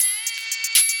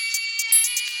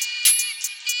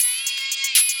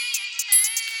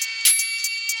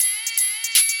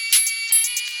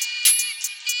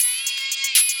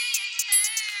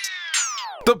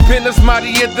The pen is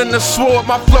mightier than the sword,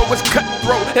 my flow is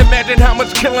cutthroat. Imagine how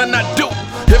much killing I do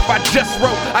if I just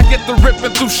wrote. I get the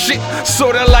ripping through shit,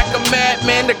 sorta like a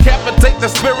madman. Decapitate the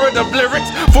spirit of lyrics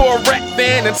for a rap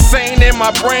fan. Insane in my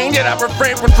brain, yet I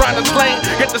refrain from trying to slang.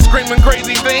 Get the screaming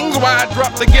crazy things while I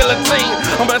drop the guillotine.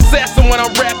 I'm an assassin when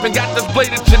I'm rapping, got this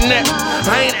blade at your neck.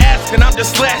 I ain't asking, I'm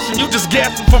just slashing, you just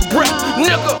gasping for breath,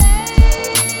 nigga.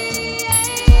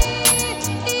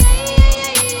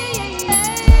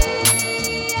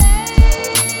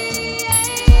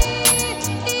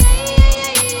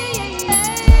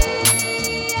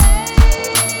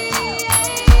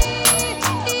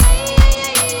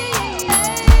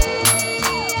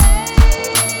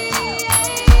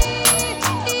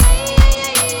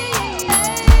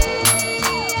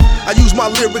 I use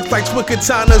my lyrics like twin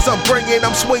katanas, I'm bringing,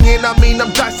 I'm swinging. I mean,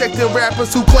 I'm dissecting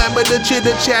rappers who clamor the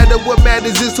chitter chatter. What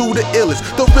matters is who the illest.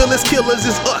 The realest killers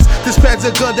is us. This pad's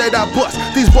a gun that I bust.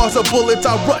 These bars are bullets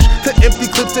I rush to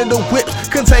empty clips in the whips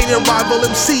containing rival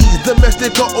MCs,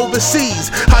 domestic or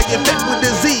overseas. I infect with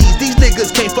disease. These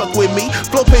niggas can't fuck with me.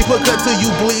 Flow paper cut till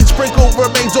you bleed. Sprinkle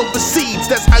remains over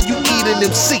seeds. That's how you eat an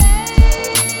MC.